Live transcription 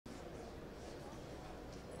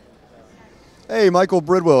Hey, Michael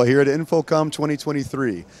Bridwell here at InfoComm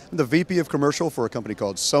 2023. I'm the VP of Commercial for a company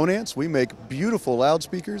called Sonance. We make beautiful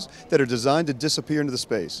loudspeakers that are designed to disappear into the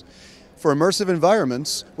space. For immersive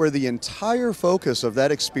environments where the entire focus of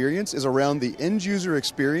that experience is around the end user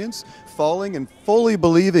experience, falling and fully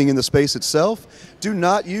believing in the space itself, do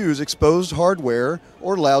not use exposed hardware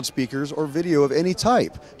or loudspeakers or video of any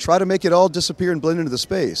type. Try to make it all disappear and blend into the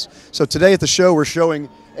space. So today at the show we're showing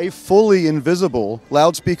a fully invisible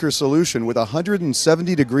loudspeaker solution with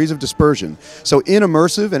 170 degrees of dispersion. So in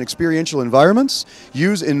immersive and experiential environments,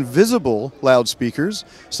 use invisible loudspeakers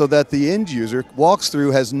so that the end user walks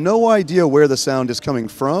through, has no idea where the sound is coming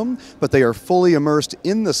from, but they are fully immersed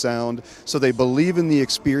in the sound so they believe in the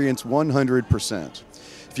experience 100%.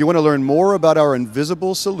 If you want to learn more about our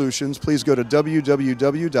invisible solutions, please go to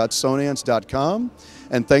www.sonance.com,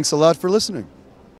 and thanks a lot for listening.